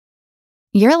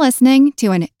You're listening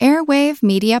to an Airwave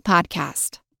Media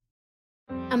Podcast.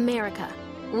 America.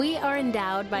 We are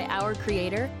endowed by our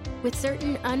Creator with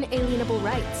certain unalienable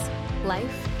rights: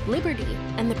 life, liberty,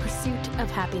 and the pursuit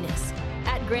of happiness.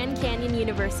 At Grand Canyon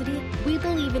University, we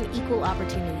believe in equal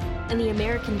opportunity, and the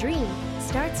American dream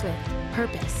starts with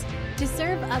purpose. To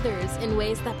serve others in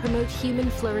ways that promote human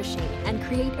flourishing and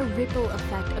create a ripple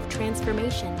effect of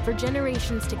transformation for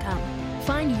generations to come.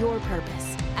 Find your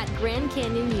purpose at Grand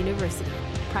Canyon University.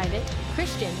 Private,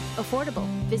 Christian, affordable.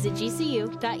 Visit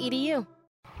gcu.edu.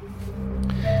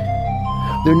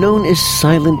 They're known as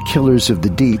silent killers of the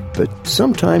deep, but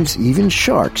sometimes even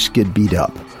sharks get beat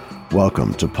up.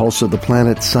 Welcome to Pulse of the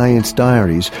Planet Science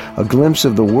Diaries, a glimpse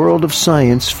of the world of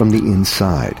science from the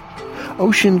inside.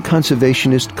 Ocean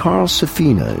conservationist Carl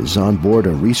Safina is on board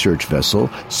a research vessel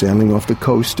sailing off the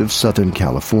coast of Southern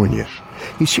California.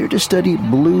 He's here to study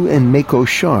blue and mako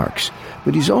sharks,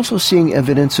 but he's also seeing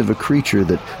evidence of a creature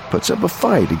that puts up a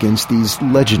fight against these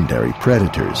legendary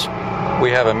predators.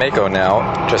 We have a mako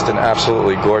now, just an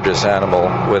absolutely gorgeous animal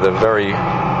with a very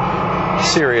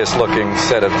serious-looking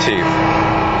set of teeth.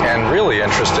 And really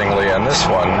interestingly on this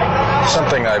one,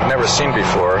 something I've never seen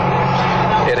before,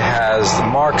 it has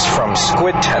marks from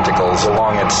squid tentacles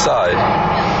along its side.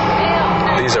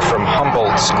 These are from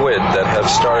Humboldt squid that have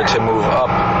started to move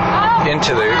up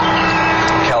into the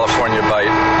California Bight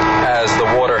as the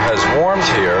water has warmed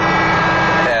here.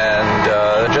 And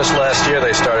just last year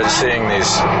they started seeing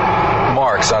these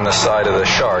marks on the side of the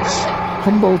sharks.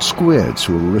 Humboldt squids,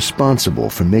 who are responsible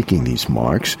for making these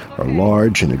marks, are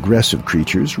large and aggressive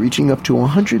creatures reaching up to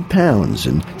 100 pounds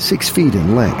and 6 feet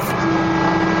in length.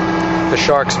 The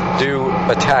sharks do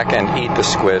attack and eat the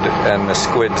squid, and the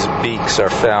squid's beaks are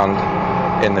found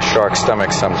in the shark's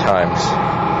stomach sometimes.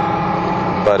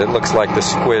 But it looks like the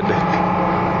squid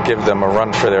give them a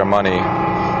run for their money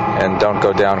and don't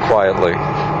go down quietly.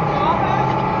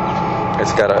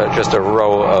 It's got just a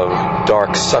row of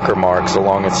dark sucker marks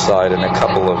along its side and a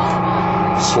couple of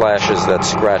slashes that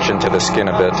scratch into the skin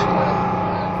a bit.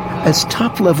 As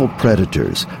top-level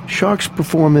predators, sharks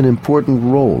perform an important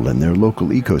role in their local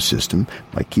ecosystem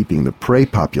by keeping the prey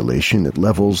population at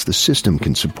levels the system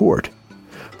can support.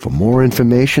 For more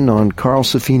information on Carl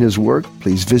Safina's work,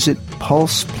 please visit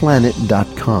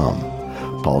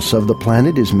pulseplanet.com. Pulse of the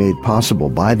Planet is made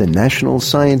possible by the National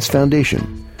Science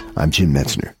Foundation. I'm Jim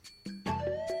Metzner.